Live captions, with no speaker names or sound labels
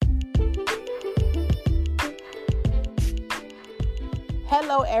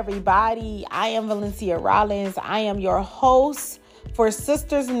Hello, everybody. I am Valencia Rollins. I am your host for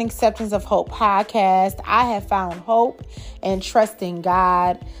Sisters in Acceptance of Hope podcast. I have found hope and trust in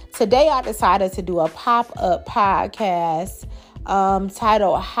God. Today, I decided to do a pop-up podcast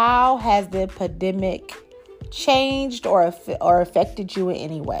titled, How Has the Pandemic Changed or Affected You in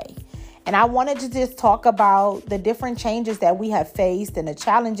Any Way? And I wanted to just talk about the different changes that we have faced and the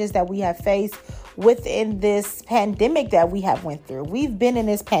challenges that we have faced within this pandemic that we have went through. We've been in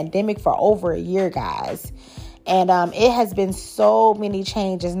this pandemic for over a year, guys. And it has been so many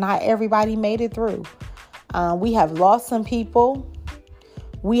changes. Not everybody made it through. We have lost some people.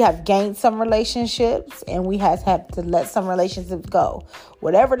 We have gained some relationships, and we have had to let some relationships go.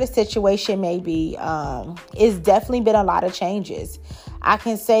 Whatever the situation may be, it's definitely been a lot of changes. I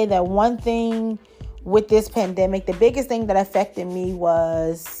can say that one thing with this pandemic, the biggest thing that affected me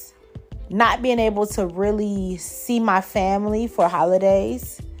was not being able to really see my family for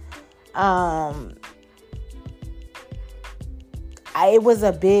holidays. I was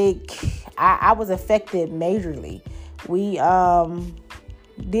affected majorly. We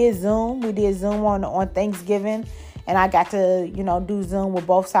did Zoom on Thanksgiving, and I got to, do Zoom with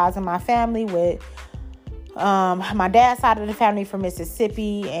both sides of my family, with my dad's side of the family from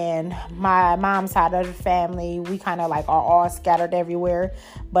Mississippi and my mom's side of the family. We kind of are all scattered everywhere,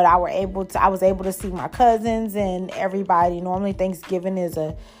 but I was able to see my cousins and everybody. Normally Thanksgiving is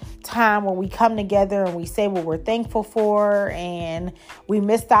a time where we come together and we say what we're thankful for, and we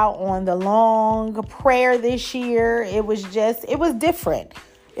missed out on the long prayer this year. It was different.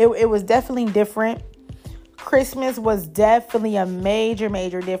 It was definitely different. Christmas was definitely a major,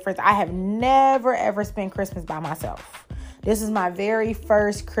 major difference. I have never, ever spent Christmas by myself. This is my very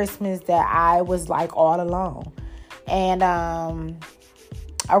first Christmas that I was all alone. And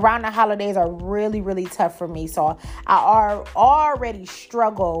around the holidays are really, really tough for me. So I already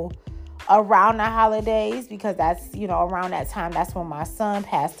struggle around the holidays because that's, around that time, that's when my son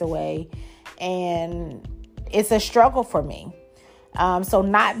passed away. And it's a struggle for me. So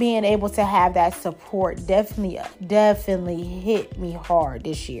not being able to have that support definitely hit me hard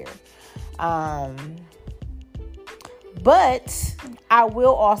this year. But I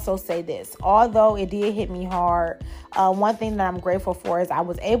will also say this, although it did hit me hard, one thing that I'm grateful for is I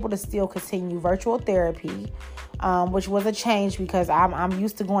was able to still continue virtual therapy, which was a change because I'm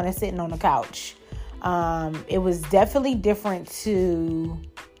used to going and sitting on the couch. It was definitely different to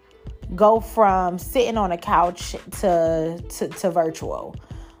go from sitting on a couch to virtual.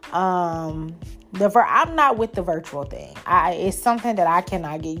 I'm not with the virtual thing. It's something that I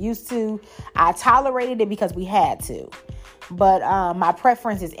cannot get used to. I tolerated it because we had to. But my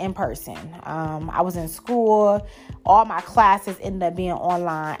preference is in person. I was in school. All my classes ended up being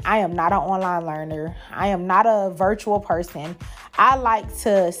online. I am not an online learner. I am not a virtual person. I like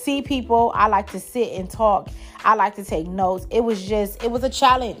to see people. I like to sit and talk. I like to take notes. It was a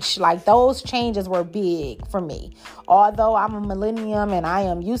challenge. Those changes were big for me. Although I'm a millennium and I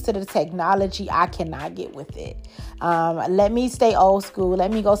am used to the technology, I cannot get with it. Let me stay old school.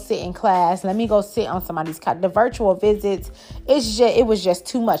 Let me go sit in class. Let me go sit on somebody's couch. The virtual visits, it was just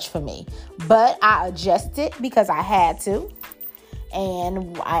too much for me. But I adjusted because I had to,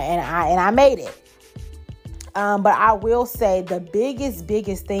 and I made it. But I will say the biggest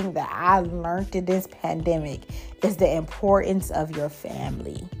thing that I learned in this pandemic is the importance of your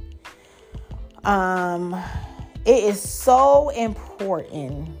family. It is so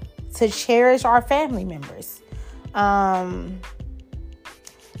important to cherish our family members.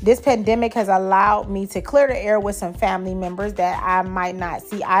 This pandemic has allowed me to clear the air with some family members that I might not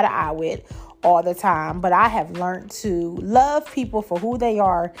see eye to eye with all the time, but I have learned to love people for who they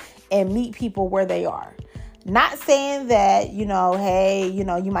are and meet people where they are. Not saying that, hey,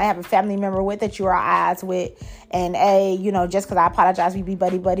 you might have a family member that you are odds with, and just because I apologize, we be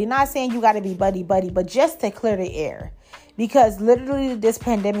buddy. Not saying you got to be buddy, but just to clear the air. Because literally this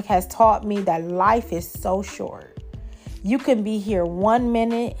pandemic has taught me that life is so short. You can be here 1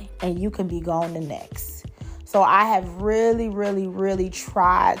 minute and you can be gone the next. So I have really, really, really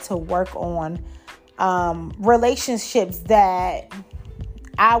tried to work on relationships that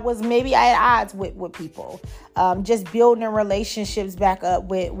I was maybe at odds with people. Just building relationships back up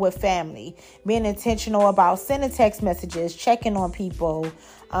with family. Being intentional about sending text messages, checking on people.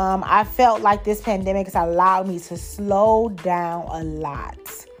 I felt like this pandemic has allowed me to slow down a lot.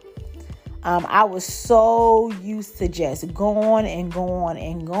 I was so used to just going,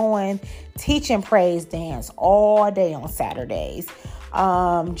 teaching praise dance all day on Saturdays.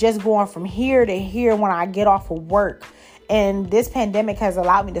 Just going from here to here when I get off of work. And this pandemic has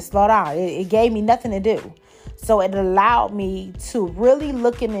allowed me to slow down. It gave me nothing to do. So it allowed me to really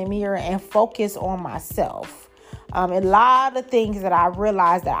look in the mirror and focus on myself. A lot of things that I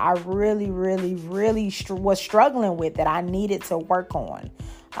realized that I really was struggling with, that I needed to work on.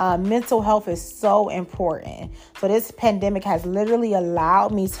 Mental health is so important. So this pandemic has literally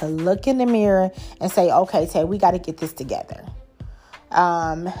allowed me to look in the mirror and say, okay, Tay, we got to get this together.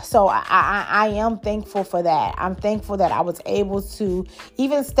 So I am thankful for that. I'm thankful that I was able to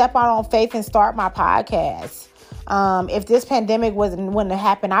even step out on faith and start my podcast. If this pandemic wouldn't have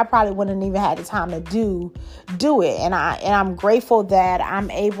happened, I probably wouldn't even had the time to do it. And I'm grateful that I'm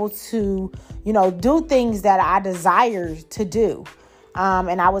able to, do things that I desire to do.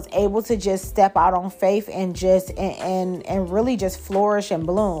 And I was able to just step out on faith and just, and really just flourish and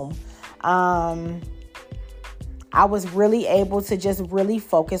bloom. I was really able to just really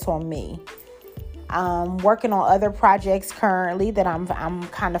focus on me. Working on other projects currently that I'm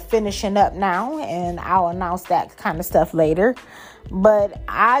kind of finishing up now, and I'll announce that kind of stuff later. But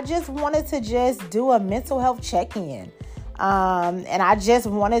I just wanted to just do a mental health check-in. And I just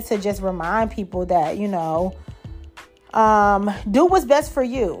wanted to just remind people that, do what's best for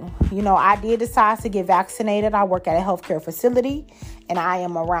you. I did decide to get vaccinated. I work at a healthcare facility, and I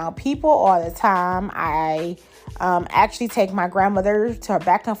am around people all the time. I actually take my grandmother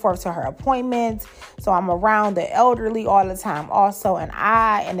back and forth to her appointments. So I'm around the elderly all the time also.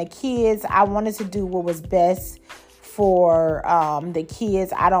 And the kids, I wanted to do what was best for the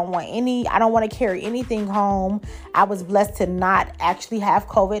kids. I don't want to carry anything home. I was blessed to not actually have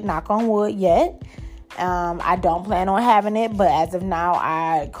COVID, knock on wood, yet. I don't plan on having it, but as of now,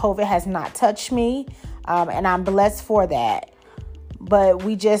 COVID has not touched me, and I'm blessed for that. But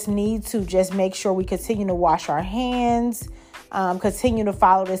we just need to just make sure we continue to wash our hands, continue to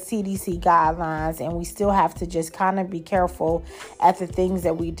follow the CDC guidelines, and we still have to just kind of be careful at the things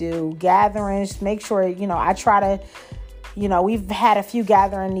that we do. Gatherings, make sure, I try to, we've had a few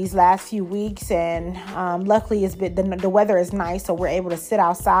gatherings these last few weeks, and luckily the weather is nice, so we're able to sit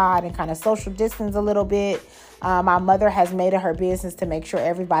outside and kind of social distance a little bit. My mother has made it her business to make sure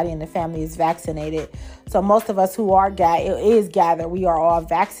everybody in the family is vaccinated. So most of us who are gathered, we are all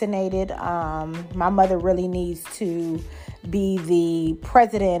vaccinated. My mother really needs to be the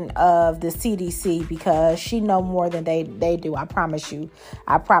president of the CDC because she know more than they do. I promise you.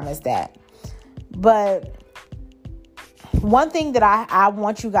 I promise that. But one thing that I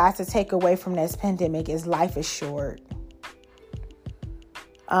want you guys to take away from this pandemic is life is short.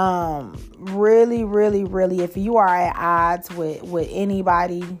 Really, if you are at odds with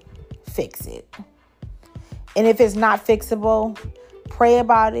anybody, fix it. And if it's not fixable, pray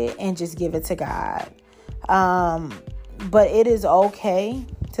about it and just give it to God. But it is okay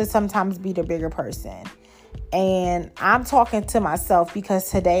to sometimes be the bigger person. And I'm talking to myself because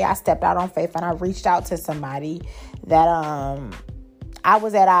today I stepped out on faith and I reached out to somebody that I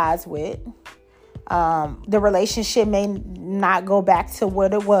was at odds with. The relationship may not go back to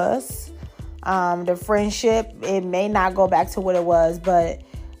what it was. The friendship, it may not go back to what it was, but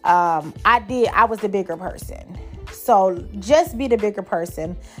I was the bigger person. So just be the bigger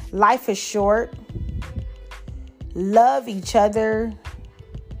person. Life is short. Love each other.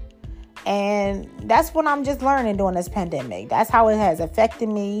 And that's what I'm just learning during this pandemic. That's how it has affected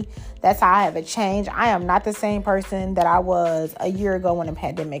me. That's how I have changed. I am not the same person that I was a year ago when the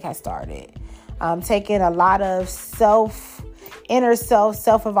pandemic had started. Taking a lot of inner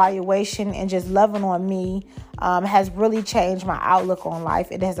self-evaluation and just loving on me has really changed my outlook on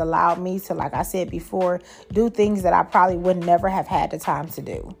life. It has allowed me to, like I said before, do things that I probably would never have had the time to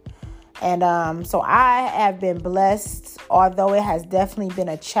do. And so I have been blessed, although it has definitely been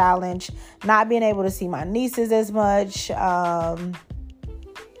a challenge not being able to see my nieces as much. Me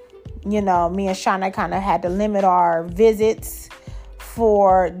and Shauna kind of had to limit our visits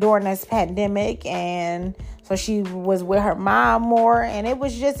during this pandemic, and so she was with her mom more, and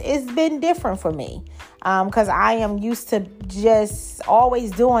it's been different for me because I am used to just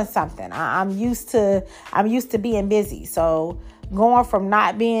always doing something. I'm used to being busy. So going from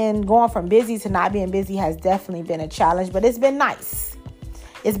busy to not being busy has definitely been a challenge, but it's been nice.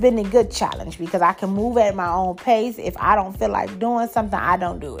 It's been a good challenge because I can move at my own pace. If I don't feel like doing something, I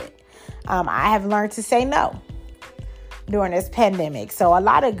don't do it. I have learned to say no during this pandemic. So a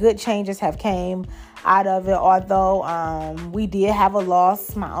lot of good changes have came out of it. Although we did have a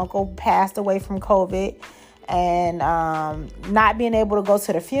loss. My uncle passed away from COVID, and not being able to go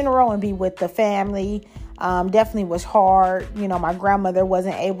to the funeral and be with the family definitely was hard. My grandmother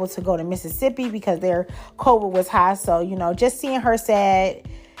wasn't able to go to Mississippi because their COVID was high. So, just seeing her sad,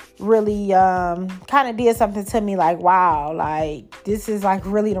 really kind of did something to me, like, wow, like this is like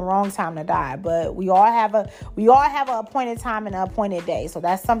really the wrong time to die. But we all have an appointed time and an appointed day, so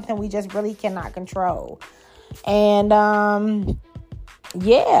that's something we just really cannot control. And that's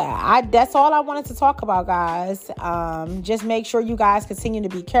all I wanted to talk about, guys. Just make sure you guys continue to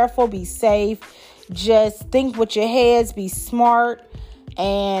be careful, be safe, just think with your heads, be smart,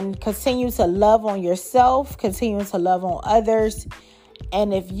 and continue to love on yourself, continue to love on others.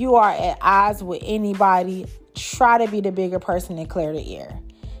 And if you are at odds with anybody, try to be the bigger person and clear the air.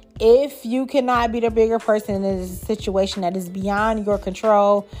 If you cannot be the bigger person in a situation that is beyond your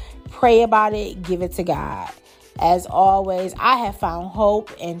control, pray about it, give it to God. As always, I have found hope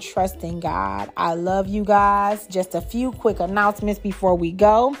and trust in God. I love you guys. Just a few quick announcements before we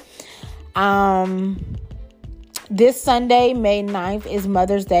go. This Sunday, May 9th, is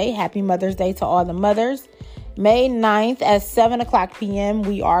Mother's Day. Happy Mother's Day to all the mothers. May 9th at 7 o'clock p.m.,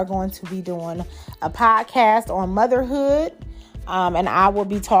 we are going to be doing a podcast on motherhood. And I will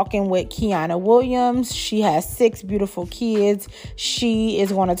be talking with Kiana Williams. She has 6 beautiful kids. She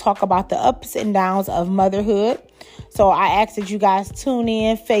is going to talk about the ups and downs of motherhood. So I ask that you guys tune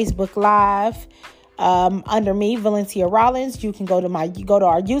in Facebook Live under me, Valencia Rollins. You can go to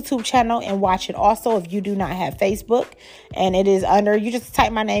our YouTube channel and watch it also if you do not have Facebook. And it is you just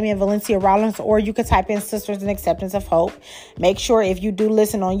type my name in, Valencia Rollins, or you can type in Sisters in Acceptance of Hope. Make sure if you do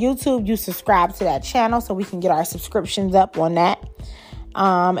listen on YouTube, you subscribe to that channel so we can get our subscriptions up on that.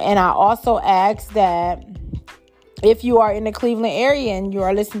 And I also ask that if you are in the Cleveland area and you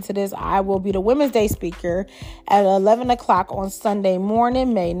are listening to this, I will be the Women's Day speaker at 11 o'clock on Sunday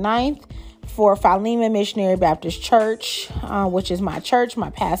morning, May 9th. For Philemon Missionary Baptist Church, which is my church.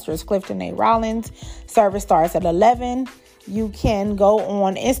 My pastor is Clifton A. Rollins. Service starts at 11. You can go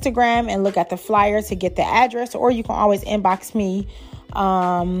on Instagram and look at the flyer to get the address, or you can always inbox me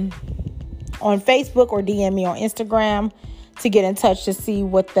on Facebook or DM me on Instagram to get in touch to see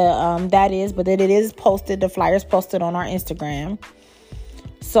what the that is. But it is posted. The flyer is posted on our Instagram.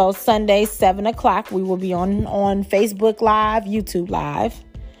 So Sunday, 7 o'clock, we will be on Facebook Live, YouTube Live.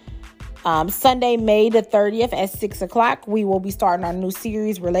 Sunday, May the 30th at 6 o'clock, we will be starting our new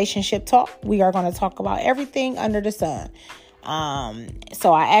series, Relationship Talk. We are going to talk about everything under the sun.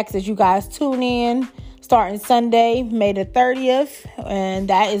 So I ask that you guys tune in starting Sunday, May the 30th, and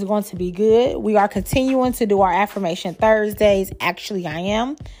that is going to be good. We are continuing to do our Affirmation Thursdays. Actually, I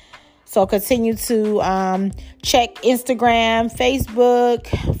am. So continue to check Instagram, Facebook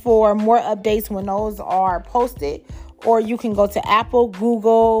for more updates when those are posted. Or you can go to Apple,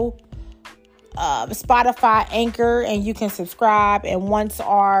 Google, Spotify, Anchor, and you can subscribe. And once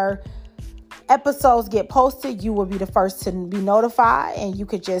our episodes get posted, you will be the first to be notified, and you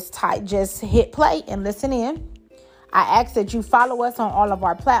could just hit play and listen in. I ask that you follow us on all of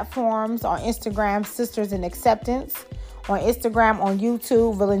our platforms. On Instagram, Sisters in Acceptance. On Instagram, on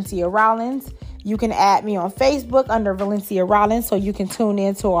YouTube, Valencia Rollins. You can add me on Facebook under Valencia Rollins so you can tune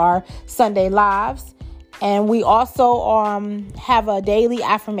in to our Sunday lives. And we also have a daily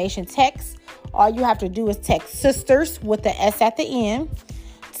affirmation text. All you have to do is text Sisters with the S at the end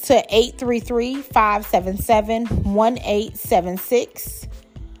to 833-577-1876.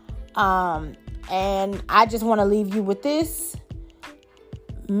 And I just want to leave you with this.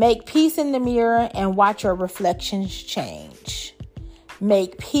 Make peace in the mirror and watch your reflections change.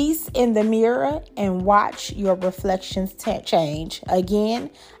 Make peace in the mirror and watch your reflections change. Again,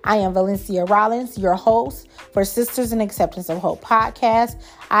 I am Valencia Rollins, your host for Sisters in Acceptance of Hope podcast.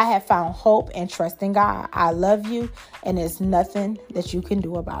 I have found hope and trust in God. I love you, and there's nothing that you can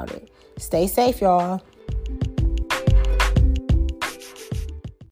do about it. Stay safe, y'all.